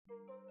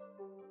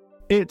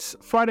It's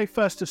Friday,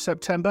 1st of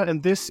September,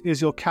 and this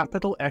is your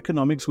Capital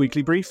Economics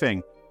Weekly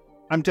Briefing.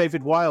 I'm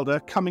David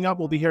Wilder. Coming up,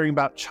 we'll be hearing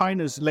about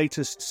China's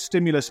latest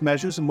stimulus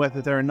measures and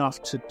whether they're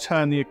enough to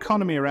turn the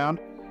economy around.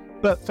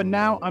 But for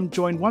now, I'm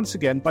joined once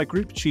again by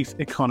Group Chief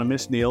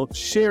Economist Neil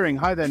Shearing.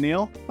 Hi there,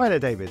 Neil. Hi there,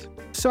 David.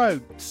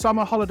 So,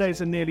 summer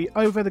holidays are nearly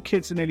over. The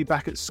kids are nearly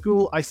back at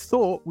school. I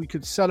thought we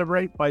could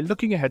celebrate by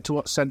looking ahead to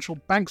what central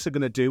banks are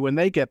going to do when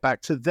they get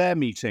back to their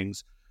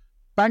meetings.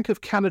 Bank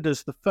of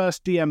Canada's the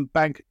first DM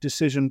bank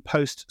decision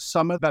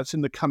post-summer. That's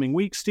in the coming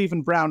week.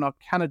 Stephen Brown, our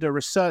Canada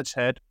research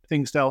head,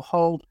 thinks they'll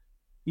hold,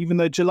 even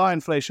though July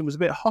inflation was a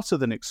bit hotter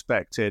than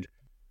expected.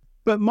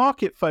 But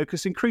market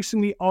focus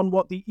increasingly on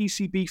what the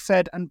ECB,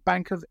 Fed and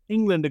Bank of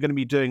England are going to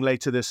be doing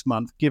later this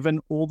month, given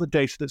all the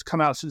data that's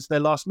come out since their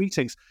last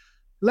meetings.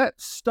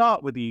 Let's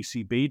start with the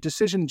ECB.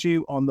 Decision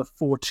due on the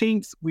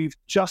 14th. We've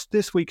just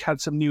this week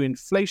had some new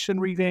inflation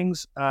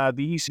readings. The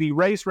ECB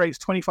raised rates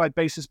 25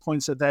 basis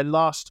points at their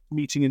last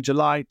meeting in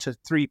July to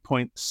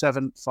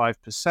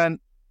 3.75%.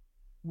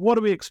 What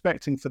are we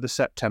expecting for the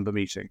September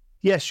meeting?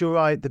 Yes, you're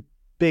right. The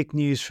big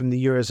news from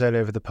the Eurozone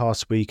over the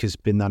past week has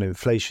been that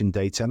inflation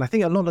data. And I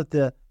think a lot of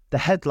the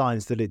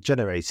headlines that it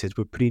generated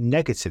were pretty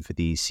negative for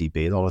the ECB.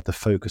 A lot of the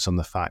focus on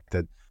the fact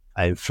that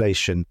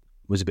inflation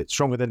was a bit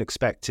stronger than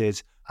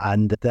expected,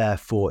 and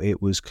therefore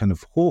it was kind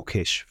of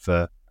hawkish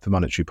for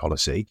monetary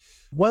policy.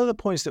 One of the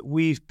points that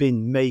we've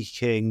been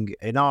making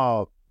in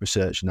our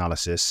research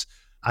analysis,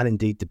 and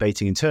indeed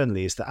debating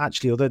internally, is that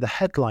actually, although the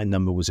headline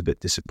number was a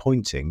bit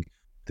disappointing,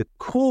 the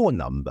core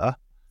number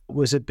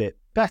was a bit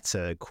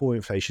better, core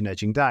inflation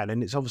edging down.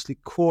 And it's obviously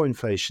core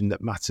inflation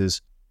that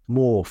matters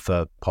more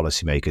for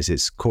policymakers.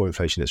 It's core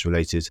inflation that's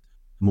related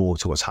more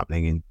to what's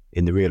happening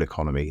in the real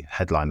economy.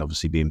 Headline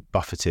obviously being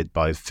buffeted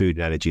by food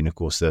and energy, and of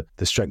course the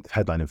strength of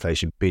headline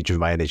inflation being driven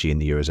by energy in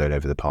the Eurozone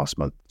over the past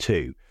month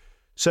too.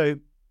 So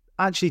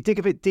actually dig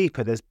a bit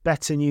deeper. There's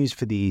better news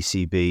for the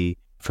ECB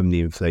from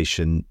the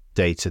inflation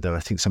data than I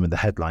think some of the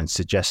headlines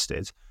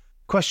suggested.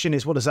 Question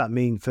is, what does that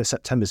mean for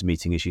September's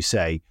meeting, as you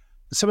say?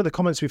 Some of the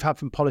comments we've had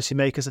from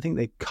policymakers, I think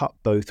they cut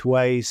both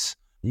ways.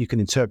 You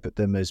can interpret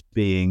them as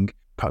being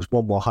perhaps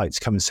one more hike to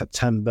come in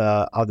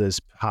September, others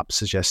perhaps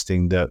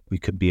suggesting that we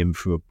could be in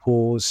for a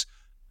pause.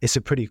 It's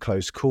a pretty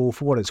close call.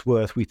 For what it's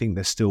worth, we think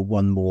there's still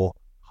one more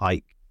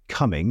hike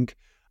coming,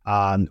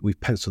 and we've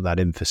penciled that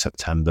in for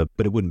September,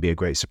 but it wouldn't be a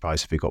great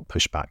surprise if it got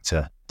pushed back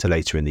to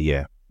later in the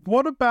year.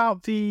 What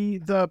about the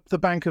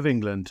Bank of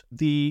England?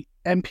 The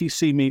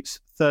MPC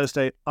meets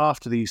Thursday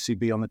after the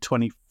ECB on the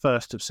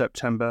 21st of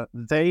September.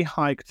 They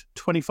hiked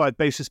 25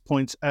 basis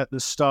points at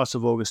the start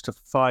of August to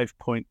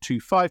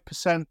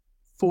 5.25%,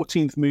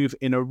 14th move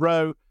in a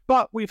row.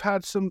 But we've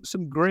had some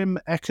grim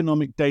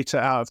economic data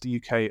out of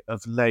the UK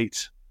of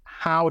late.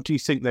 How do you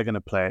think they're going to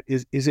play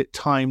it? Is it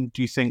time,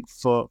 do you think,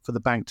 for the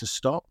bank to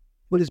stop?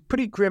 Well, there's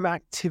pretty grim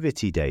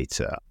activity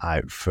data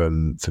out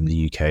from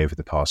the UK over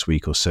the past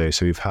week or so.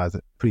 So we've had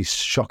a pretty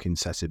shocking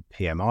set of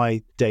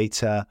PMI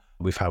data.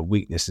 We've had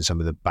weakness in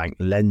some of the bank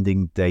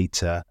lending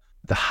data.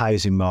 The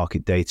housing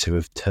market data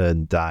have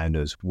turned down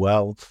as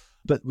well.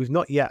 But we've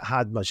not yet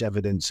had much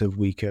evidence of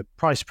weaker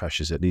price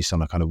pressures, at least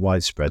on a kind of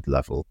widespread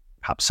level.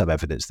 Perhaps some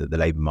evidence that the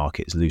labour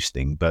market is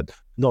loosening, but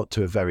not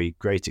to a very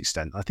great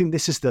extent. I think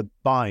this is the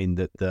bind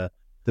that the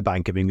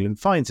Bank of England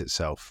finds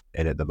itself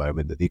in at the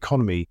moment, that the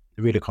economy,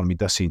 the real economy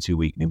does seem to be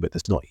weakening, but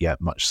there's not yet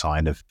much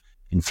sign of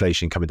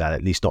inflation coming down,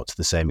 at least not to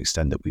the same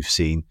extent that we've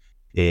seen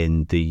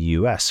in the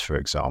US, for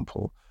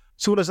example.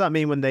 So what does that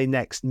mean when they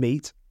next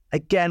meet?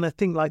 Again, I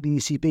think like the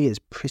ECB is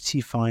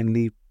pretty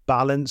finely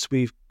balanced.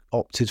 We've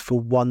opted for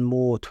one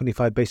more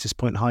 25 basis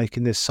point hike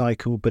in this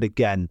cycle, but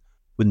again,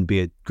 wouldn't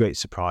be a great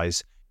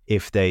surprise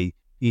if they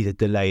either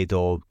delayed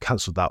or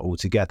cancelled that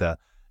altogether.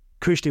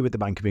 Crucially, with the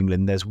Bank of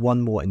England, there's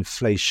one more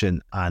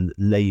inflation and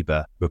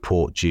labour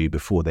report due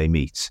before they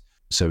meet.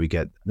 So we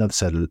get another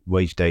set of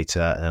wage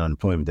data and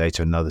unemployment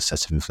data, another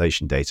set of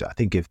inflation data. I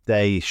think if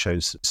they show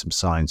some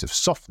signs of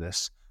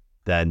softness,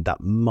 then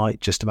that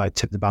might just about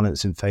tip the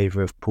balance in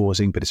favour of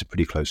pausing, but it's a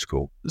pretty close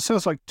call. It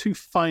sounds like two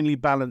finely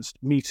balanced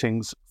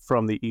meetings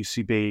from the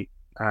ECB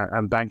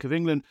and Bank of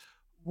England.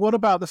 What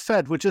about the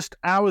Fed? We're just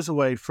hours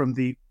away from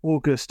the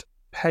August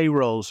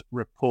payrolls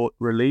report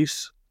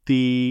release.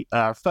 The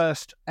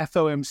first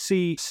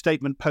FOMC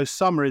statement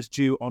post-summer is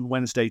due on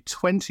Wednesday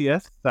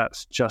 20th.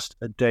 That's just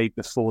a day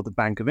before the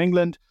Bank of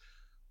England.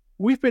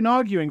 We've been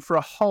arguing for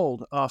a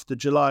hold after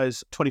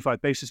July's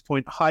 25 basis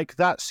point hike.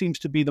 That seems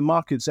to be the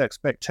market's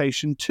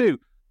expectation too.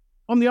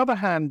 On the other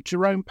hand,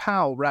 Jerome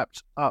Powell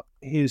wrapped up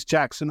his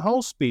Jackson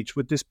Hole speech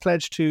with this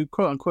pledge to,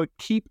 quote unquote,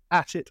 keep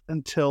at it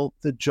until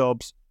the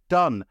job's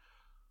done.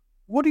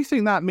 What do you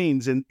think that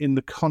means in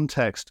the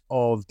context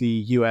of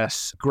the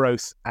US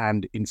growth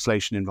and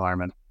inflation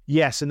environment?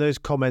 Yes, and those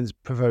comments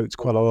provoked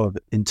quite a lot of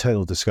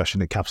internal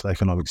discussion at Capital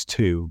Economics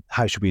too.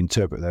 How should we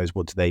interpret those?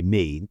 What do they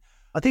mean?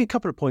 I think a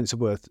couple of points are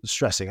worth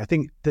stressing. I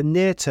think the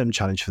near-term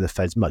challenge for the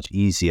Fed is much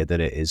easier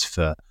than it is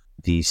for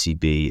the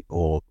ECB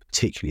or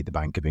particularly the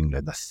Bank of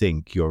England. I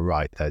think you're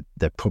right that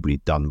they're probably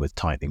done with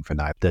tightening for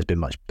now. There's been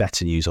much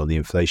better news on the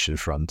inflation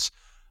front.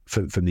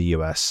 from the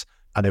US.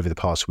 And over the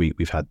past week,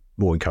 we've had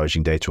more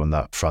encouraging data on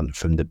that front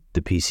from the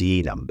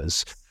PCE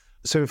numbers.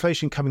 So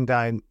inflation coming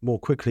down more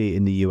quickly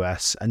in the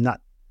US, and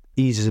that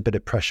eases a bit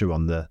of pressure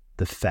on the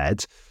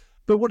Fed.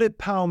 But what did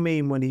Powell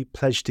mean when he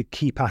pledged to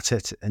keep at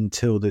it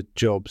until the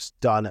job's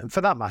done? And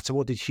for that matter,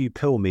 what did Hugh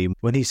Pill mean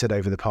when he said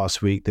over the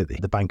past week that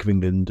the Bank of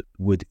England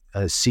would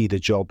see the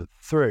job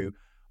through?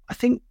 I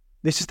think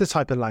this is the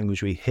type of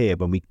language we hear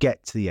when we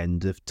get to the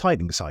end of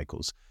tightening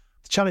cycles.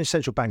 The challenge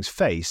central banks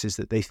face is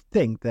that they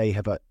think they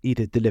have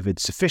either delivered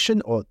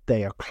sufficient or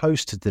they are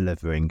close to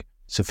delivering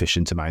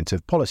sufficient amount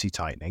of policy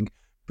tightening,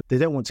 but they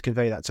don't want to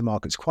convey that to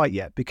markets quite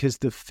yet, because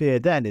the fear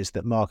then is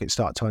that markets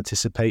start to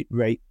anticipate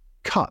rate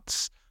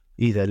cuts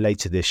either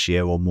later this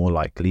year or more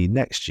likely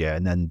next year,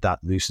 and then that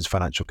loosens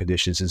financial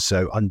conditions and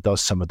so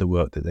undoes some of the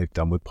work that they've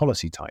done with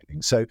policy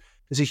tightening. So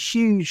there's a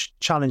huge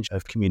challenge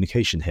of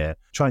communication here,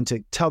 trying to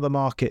tell the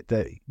market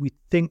that we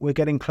think we're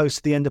getting close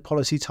to the end of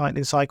policy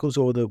tightening cycles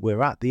or that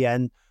we're at the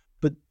end,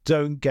 but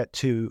don't get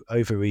too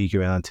overeager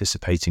in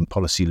anticipating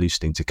policy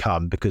loosening to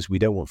come, because we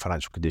don't want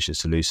financial conditions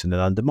to loosen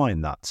and undermine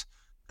that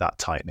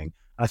tightening.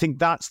 And I think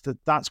that's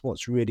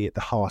what's really at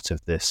the heart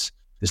of this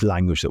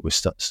language that we're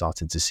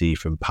starting to see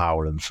from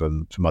Powell and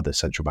from other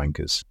central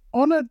bankers.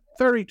 On a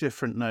very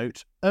different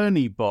note,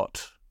 Ernie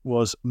Bot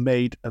was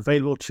made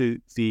available to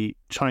the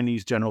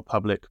Chinese general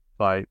public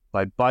by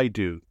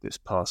Baidu this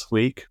past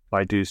week.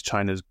 Baidu's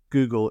China's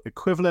Google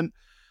equivalent.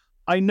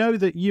 I know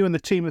that you and the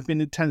team have been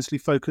intensely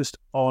focused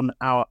on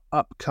our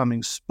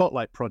upcoming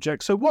Spotlight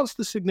project. So what's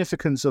the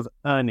significance of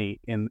Ernie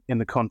in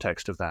the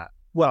context of that?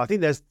 Well, I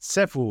think there's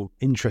several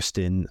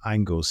interesting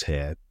angles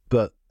here.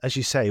 But as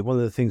you say, one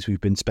of the things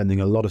we've been spending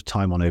a lot of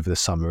time on over the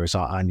summer is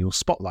our annual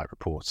Spotlight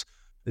report.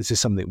 This is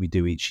something that we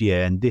do each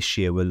year. And this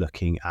year we're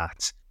looking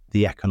at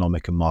the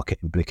economic and market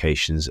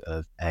implications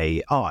of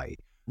AI.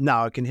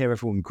 Now, I can hear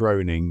everyone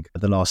groaning.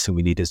 The last thing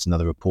we need is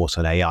another report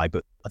on AI.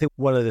 But I think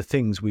one of the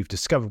things we've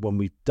discovered when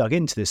we've dug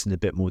into this in a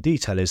bit more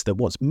detail is that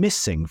what's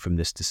missing from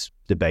this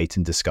debate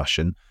and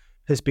discussion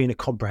has been a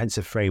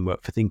comprehensive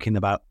framework for thinking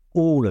about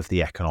all of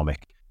the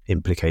economic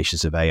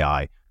implications of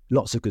AI.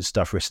 Lots of good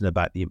stuff written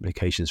about the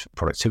implications for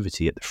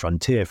productivity at the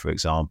frontier, for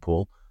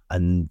example,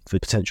 and for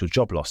potential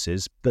job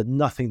losses, but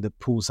nothing that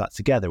pulls that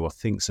together or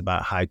thinks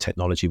about how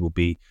technology will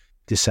be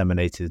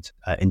disseminated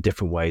in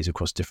different ways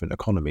across different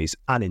economies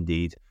and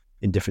indeed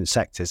in different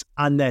sectors,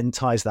 and then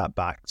ties that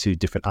back to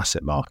different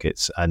asset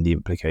markets and the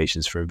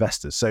implications for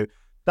investors. So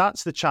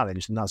that's the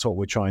challenge, and that's what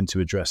we're trying to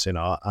address in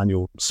our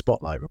annual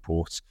Spotlight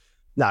report.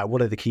 Now,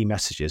 what are the key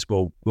messages?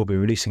 Well, we'll be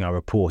releasing our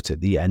report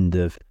at the end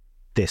of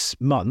this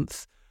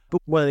month.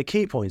 But one of the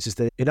key points is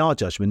that in our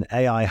judgment,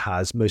 AI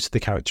has most of the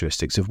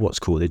characteristics of what's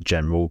called a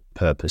general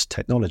purpose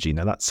technology.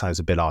 Now, that sounds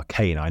a bit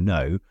arcane, I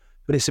know,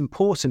 but it's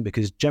important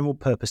because general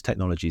purpose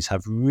technologies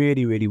have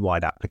really, really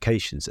wide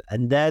applications.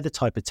 And they're the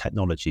type of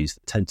technologies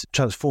that tend to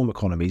transform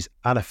economies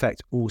and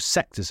affect all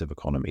sectors of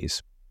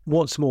economies.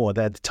 What's more,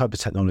 they're the type of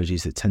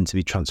technologies that tend to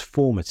be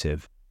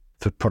transformative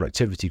for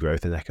productivity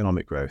growth and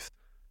economic growth.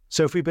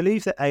 So if we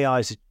believe that AI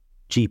is a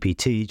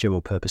GPT,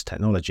 general purpose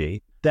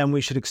technology, then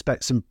we should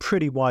expect some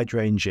pretty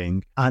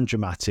wide-ranging and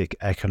dramatic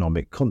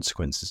economic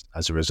consequences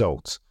as a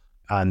result.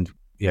 And,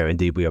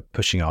 indeed, we are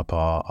pushing up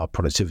our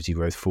productivity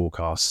growth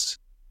forecasts,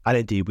 and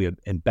indeed, we are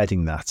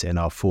embedding that in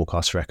our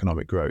forecast for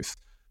economic growth.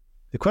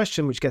 The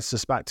question which gets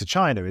us back to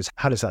China is,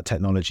 how does that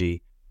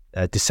technology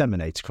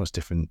disseminate across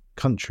different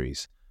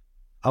countries?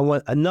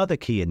 And another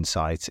key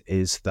insight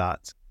is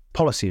that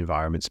policy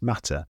environments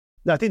matter.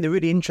 Now, I think the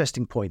really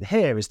interesting point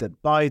here is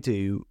that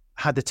Baidu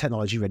had the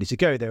technology ready to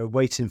go. They were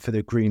waiting for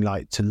the green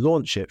light to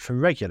launch it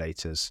from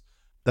regulators.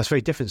 That's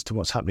very different to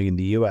what's happening in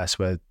the US,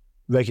 where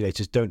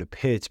regulators don't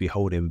appear to be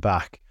holding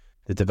back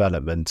the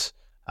development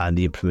and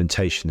the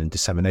implementation and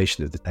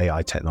dissemination of the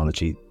AI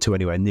technology to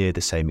anywhere near the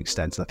same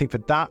extent. And I think for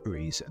that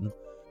reason,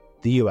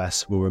 the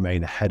US will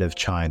remain ahead of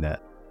China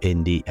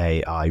in the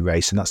AI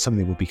race. And that's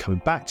something we'll be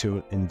coming back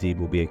to, indeed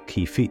will be a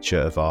key feature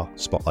of our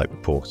Spotlight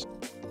report.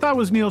 That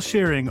was Neil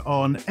Shearing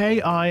on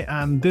AI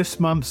and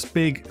this month's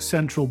big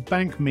central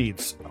bank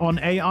meets. On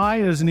AI,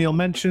 as Neil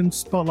mentioned,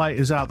 Spotlight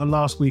is out the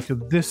last week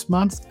of this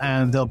month,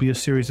 and there'll be a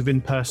series of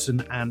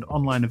in-person and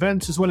online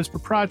events, as well as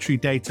proprietary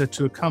data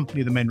to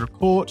accompany the main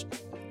report.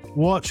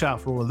 Watch out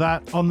for all of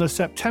that. On the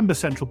September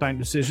central bank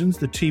decisions,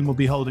 the team will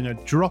be holding a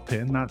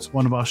drop-in. That's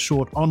one of our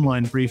short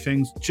online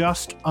briefings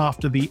just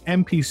after the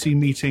MPC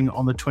meeting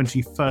on the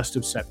 21st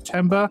of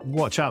September.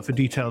 Watch out for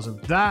details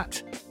of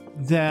that.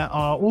 There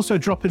are also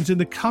drop-ins in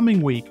the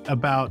coming week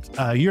about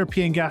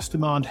European gas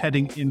demand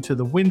heading into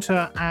the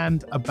winter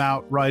and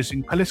about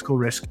rising political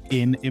risk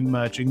in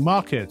emerging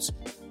markets.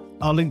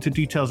 I'll link to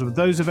details of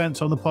those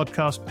events on the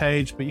podcast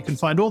page, but you can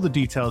find all the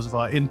details of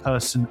our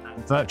in-person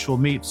and virtual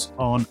meets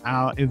on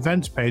our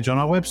events page on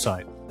our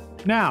website.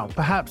 Now,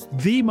 perhaps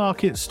the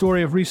market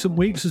story of recent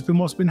weeks has been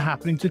what's been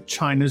happening to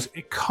China's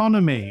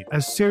economy.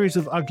 A series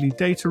of ugly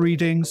data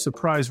readings,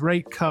 surprise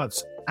rate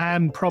cuts,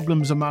 and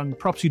problems among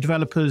property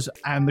developers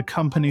and the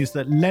companies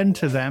that lend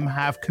to them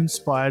have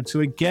conspired to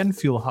again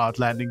fuel hard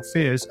landing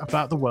fears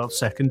about the world's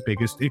second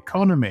biggest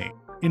economy.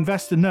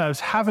 Investor nerves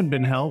haven't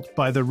been helped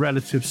by the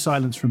relative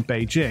silence from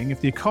Beijing.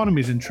 If the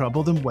economy's in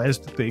trouble, then where's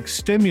the big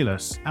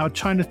stimulus? Our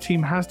China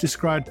team has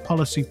described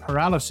policy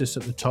paralysis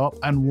at the top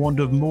and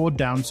warned of more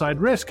downside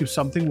risk if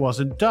something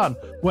wasn't done.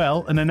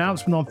 Well, an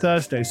announcement on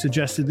Thursday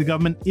suggested the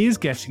government is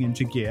getting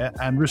into gear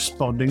and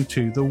responding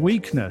to the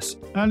weakness.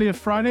 Earlier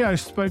Friday, I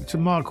spoke to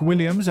Mark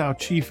Williams, our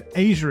chief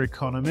Asia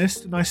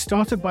economist, and I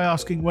started by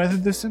asking whether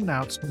this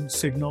announcement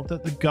signaled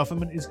that the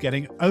government is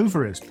getting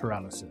over its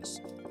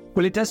paralysis.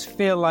 Well, it does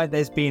feel like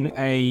there's been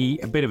a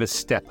bit of a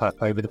step up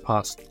over the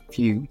past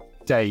few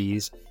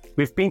days.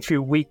 We've been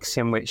through weeks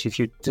in which, if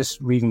you're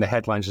just reading the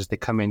headlines as they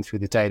come in through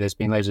the day, there's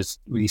been loads of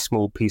really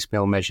small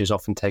piecemeal measures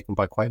often taken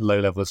by quite low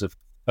levels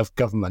of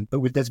government.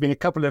 But there's been a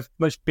couple of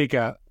much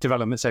bigger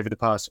developments over the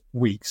past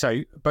week.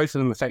 So both of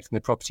them affecting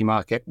the property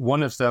market.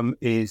 One of them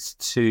is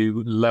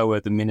to lower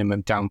the minimum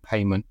down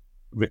payment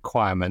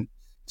requirement.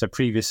 So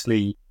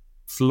previously,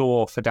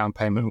 floor for down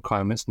payment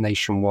requirements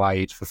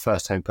nationwide for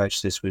first home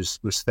purchases was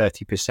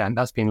 30%.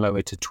 That's been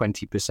lowered to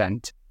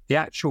 20%. The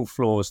actual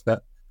floors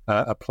that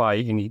apply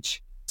in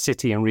each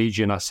city and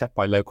region are set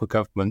by local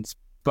governments,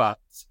 but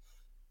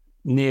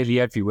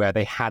nearly everywhere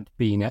they had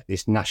been at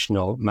this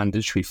national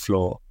mandatory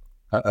floor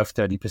of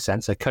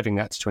 30%. So cutting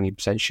that to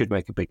 20% should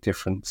make a big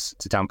difference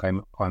to down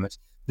payment requirements.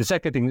 The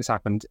second thing that's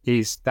happened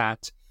is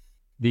that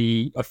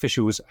the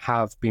officials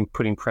have been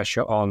putting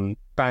pressure on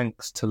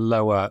banks to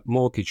lower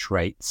mortgage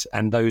rates,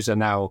 and those are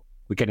now,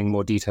 we're getting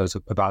more details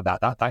about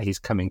that. That is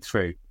coming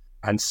through.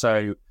 And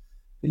so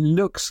it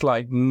looks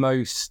like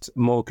most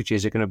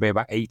mortgages are going to be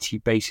about 80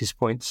 basis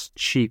points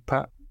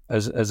cheaper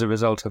as a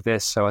result of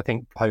this. So I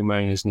think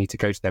homeowners need to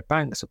go to their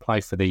banks, apply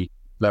for the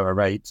lower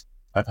rate,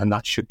 and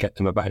that should get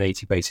them about an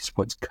 80 basis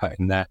points cut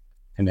in their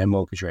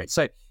mortgage rate.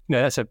 So,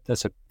 that's a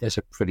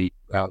pretty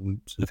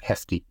sort of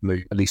hefty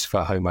move, at least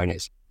for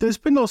homeowners. There's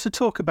been lots of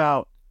talk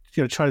about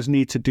China's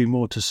need to do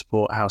more to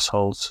support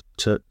households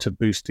to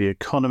boost the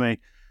economy.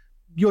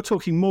 You're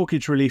talking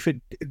mortgage relief.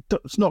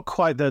 It's not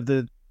quite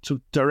the sort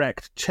of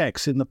direct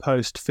checks in the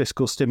post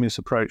fiscal stimulus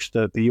approach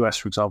that the US,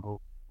 for example,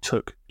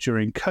 took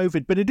during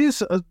COVID, but it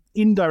is an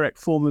indirect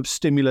form of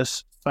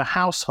stimulus for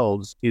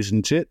households,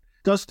 isn't it?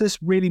 Does this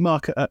really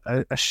mark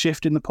a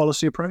shift in the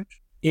policy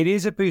approach? It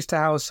is a boost to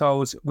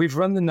households. We've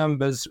run the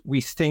numbers.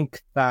 We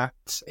think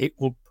that it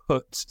will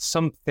put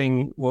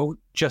something,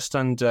 just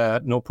under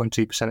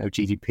 0.2% of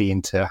GDP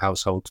into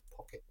household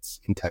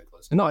pockets in total.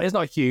 It's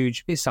not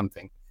huge. It's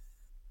something.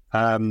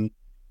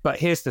 But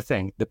here's the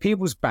thing. The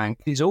People's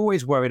Bank is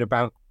always worried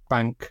about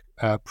bank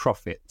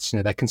profits.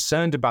 They're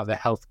concerned about their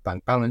health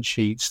bank balance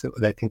sheets.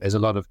 They think there's a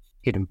lot of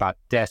hidden bad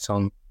debt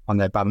on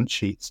their balance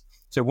sheets.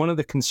 So one of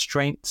the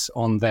constraints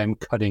on them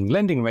cutting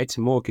lending rates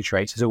and mortgage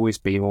rates has always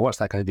been, what's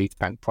that going to do to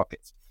bank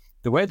profits?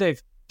 The way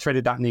they've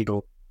threaded that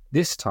needle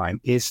this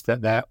time is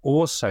that they're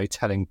also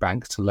telling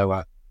banks to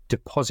lower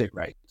deposit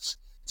rates.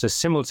 So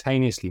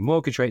simultaneously,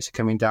 mortgage rates are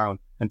coming down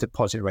and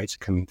deposit rates are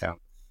coming down.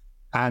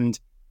 And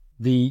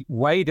the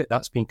way that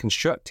that's been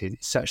constructed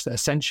is such that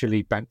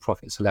essentially bank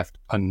profits are left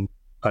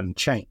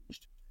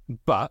unchanged.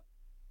 But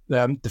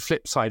the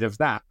flip side of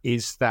that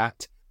is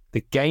that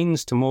the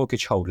gains to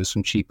mortgage holders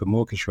from cheaper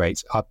mortgage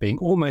rates are being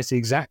almost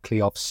exactly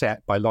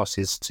offset by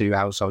losses to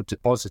household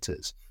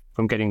depositors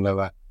from getting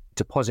lower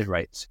deposit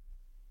rates.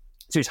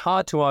 So it's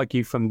hard to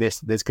argue from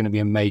this that there's going to be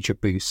a major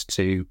boost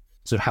to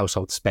sort of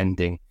household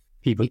spending.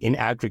 People in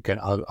aggregate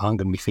aren't going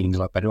to be feeling a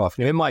lot better off.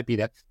 It might be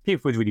that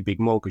people with really big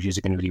mortgages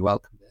are going to really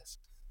welcome this,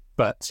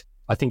 but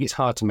I think it's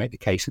hard to make the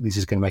case that this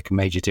is going to make a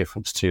major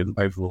difference to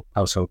overall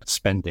household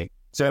spending.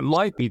 So it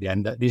might be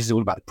then that this is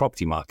all about the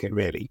property market,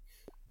 really.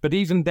 But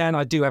even then,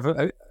 I do have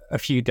a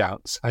few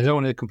doubts. I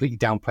don't want to completely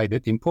downplay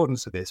the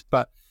importance of this,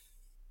 but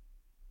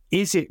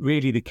is it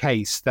really the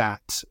case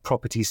that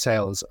property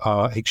sales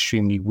are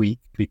extremely weak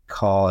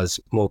because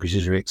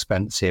mortgages are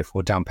expensive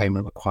or down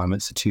payment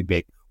requirements are too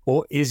big?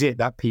 Or is it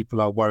that people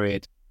are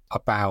worried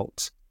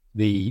about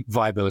the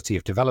viability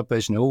of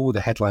developers? All the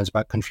headlines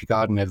about Country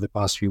Garden over the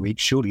past few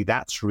weeks, surely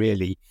that's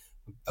really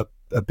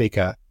a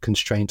bigger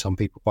constraint on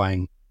people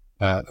buying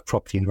a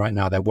property. And right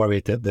now they're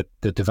worried that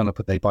the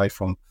developer they buy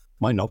from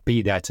might not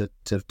be there to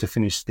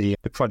finish the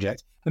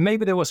project. And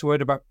maybe they're also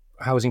worried about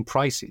housing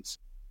prices.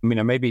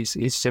 Maybe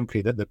it's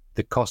simply that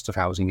the cost of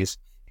housing is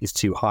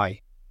too high.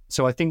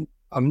 So I think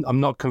I'm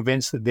not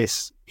convinced that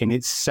this in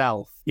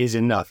itself is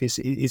enough.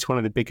 It's one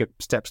of the bigger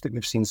steps that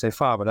we've seen so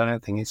far, but I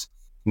don't think it's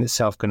in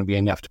itself going to be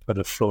enough to put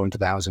a floor into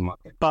the housing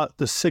market. But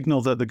the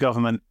signal that the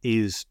government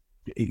is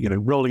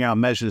rolling out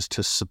measures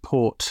to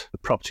support the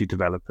property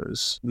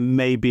developers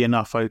may be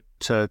enough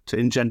to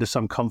engender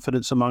some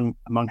confidence among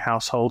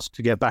households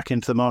to get back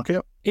into the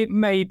market. It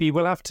may be.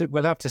 We'll have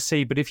to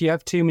see. But if you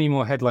have too many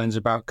more headlines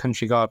about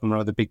Country Garden or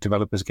other big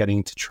developers getting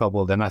into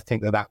trouble, then I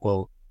think that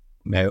will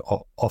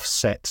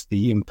offset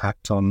the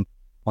impact on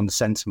the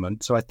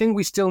sentiment. So I think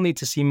we still need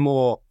to see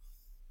more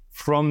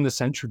from the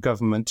central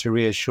government to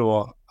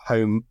reassure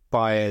home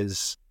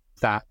buyers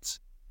that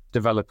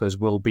developers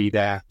will be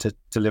there to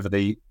deliver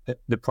the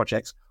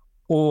projects.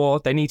 or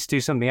they need to do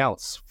something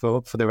else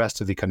for the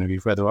rest of the economy,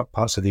 for other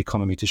parts of the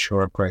economy to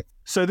shore up growth.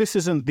 So this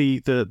isn't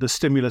the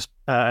stimulus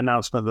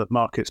announcement that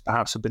markets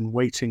perhaps have been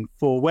waiting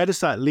for. Where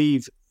does that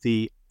leave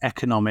the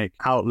economic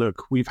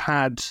outlook? We've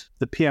had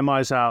the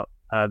PMIs out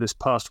this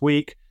past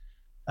week.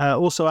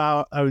 Also,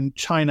 our own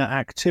China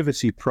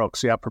activity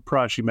proxy, our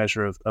proprietary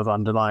measure of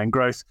underlying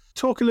growth.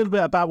 Talk a little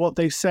bit about what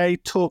they say.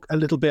 Talk a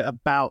little bit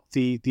about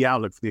the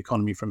outlook for the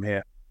economy from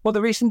here. Well,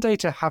 the recent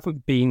data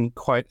haven't been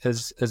quite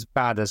as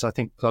bad as I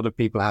think a lot of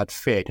people had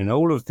feared. And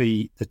all of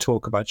the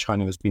talk about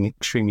China has been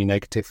extremely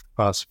negative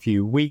the past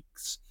few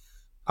weeks.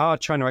 Our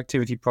China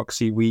activity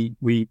proxy,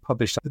 we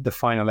published the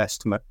final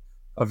estimate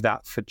of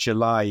that for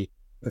July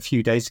a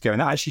few days ago, and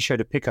that actually showed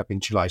a pickup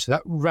in July. So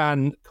that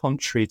ran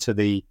contrary to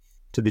the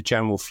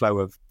general flow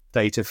of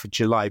data for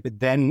July. But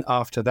then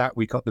after that,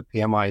 we got the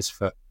PMIs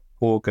for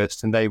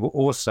August, and they were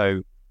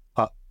also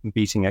up and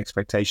beating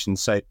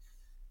expectations. So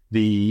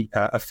the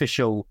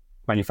official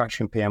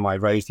manufacturing PMI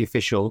rose, the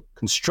official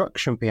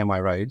construction PMI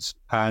rose,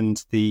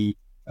 and the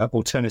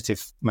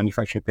alternative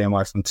manufacturing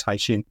PMI from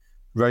Caixin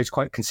rose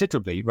quite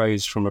considerably,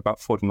 rose from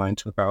about 49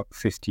 to about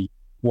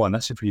 51.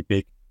 That's a pretty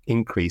big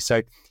increase.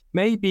 So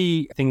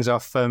maybe things are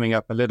firming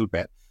up a little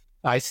bit.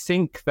 I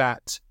think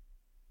that's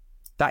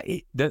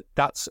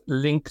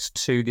linked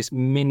to this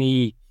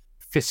mini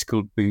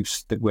fiscal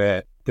boost that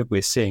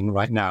we're seeing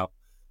right now.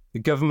 The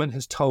government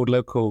has told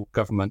local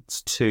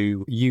governments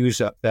to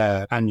use up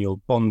their annual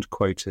bond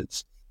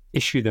quotas,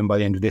 issue them by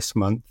the end of this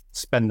month,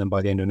 spend them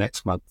by the end of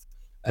next month.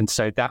 And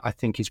so that, I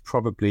think, is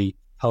probably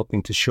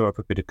helping to shore up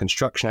a bit of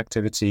construction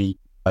activity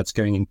that's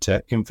going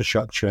into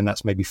infrastructure, and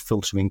that's maybe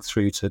filtering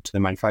through to the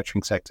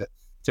manufacturing sector.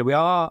 So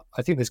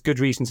I think there's good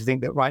reason to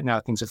think that right now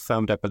things have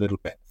firmed up a little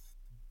bit.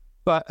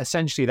 But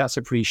essentially, that's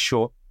a pretty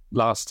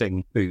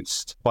short-lasting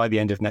boost. By the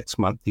end of next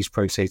month, these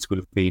proceeds will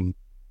have been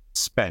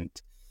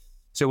spent.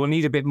 So we'll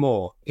need a bit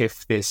more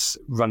if this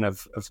run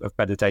of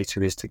better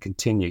data is to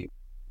continue.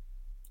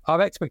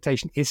 Our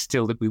expectation is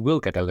still that we will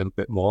get a little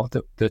bit more,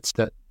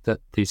 that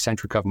the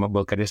central government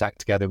will get its act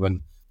together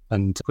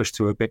and push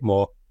through a bit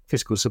more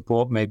fiscal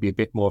support, maybe a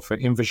bit more for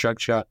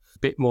infrastructure, a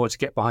bit more to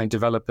get behind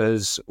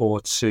developers, or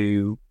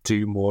to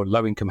do more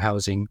low-income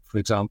housing, for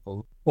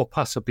example, or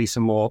possibly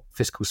some more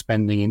fiscal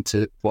spending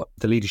into what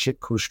the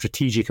leadership calls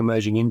strategic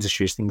emerging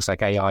industries, things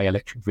like AI,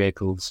 electric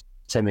vehicles,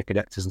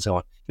 semiconductors and so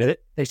on.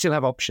 They still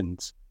have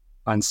options.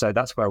 And so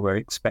that's where we're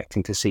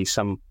expecting to see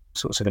some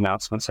sorts of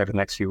announcements over the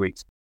next few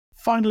weeks.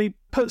 Finally,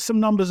 put some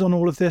numbers on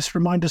all of this.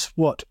 Remind us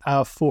what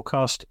our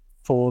forecast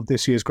for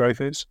this year's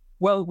growth is.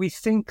 Well, we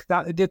think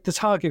that the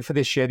target for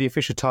this year, the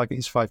official target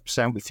is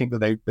 5%. We think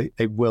that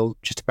they will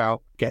just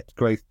about get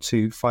growth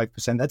to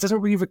 5%. That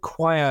doesn't really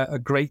require a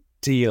great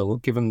deal,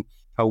 given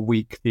how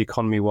weak the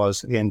economy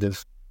was at the end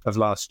of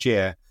last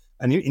year.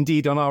 And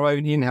indeed, on our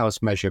own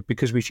in-house measure,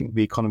 because we think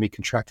the economy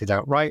contracted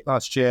outright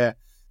last year,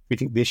 we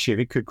think this year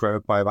it could grow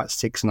by about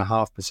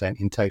 6.5%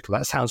 in total.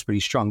 That sounds pretty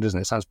strong, doesn't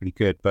it? It sounds pretty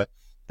good, but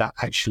that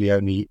actually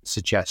only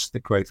suggests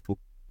that growth will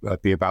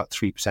be about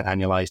 3%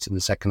 annualized in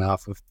the second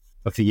half of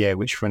the year,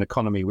 which for an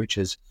economy which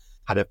has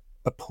had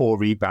a poor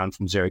rebound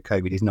from zero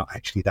COVID is not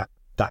actually that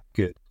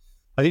good.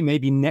 I think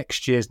maybe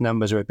next year's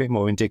numbers are a bit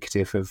more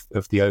indicative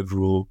of the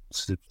overall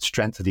sort of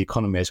strength of the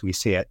economy as we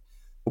see it.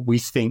 We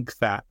think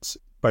that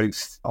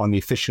both on the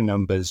official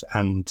numbers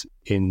and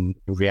in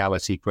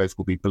reality, growth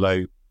will be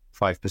below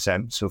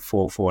 5%, so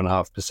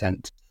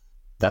 4.5%.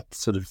 That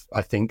sort of,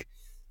 I think,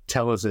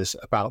 tells us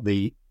about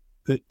the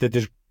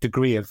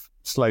degree of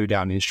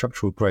slowdown in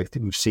structural growth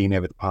that we've seen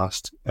over the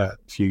past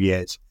few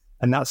years.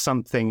 And that's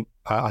something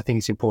I think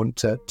it's important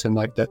to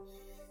note that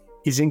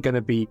isn't going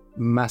to be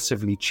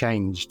massively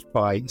changed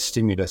by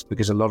stimulus,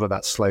 because a lot of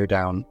that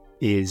slowdown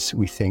is,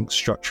 we think,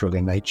 structural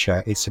in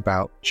nature. It's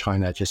about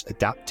China just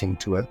adapting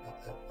to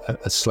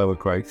a slower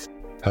growth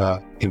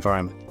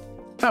environment.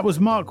 That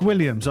was Mark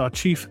Williams, our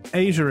chief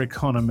Asia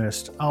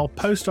economist. I'll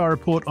post our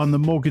report on the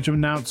mortgage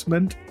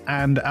announcement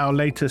and our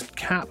latest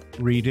CAP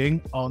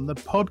reading on the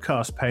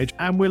podcast page.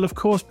 And we'll, of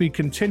course, be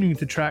continuing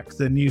to track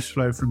the news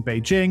flow from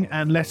Beijing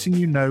and letting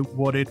you know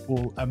what it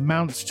all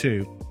amounts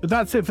to. But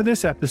that's it for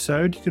this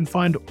episode. You can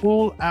find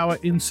all our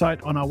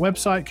insight on our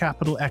website,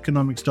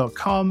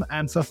 capitaleconomics.com.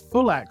 And for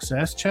full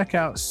access, check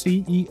out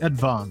CE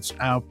Advance,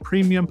 our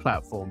premium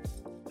platform.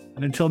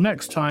 And until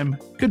next time,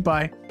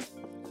 goodbye.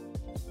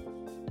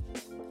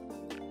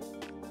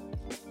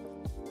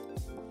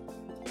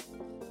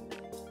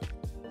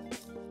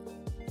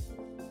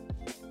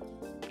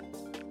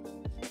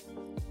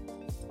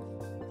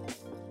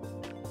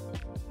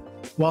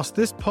 Whilst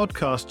this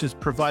podcast is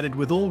provided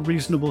with all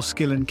reasonable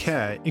skill and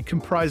care, it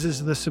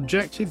comprises the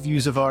subjective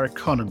views of our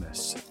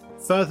economists.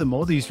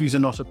 Furthermore, these views are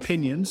not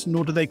opinions,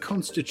 nor do they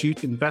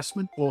constitute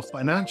investment or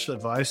financial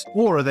advice,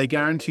 or are they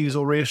guarantees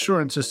or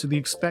reassurances to the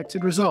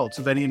expected results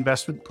of any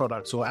investment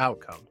products or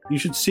outcome. You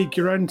should seek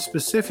your own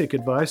specific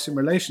advice in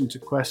relation to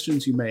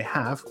questions you may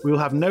have. We will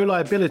have no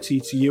liability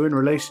to you in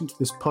relation to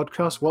this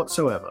podcast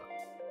whatsoever.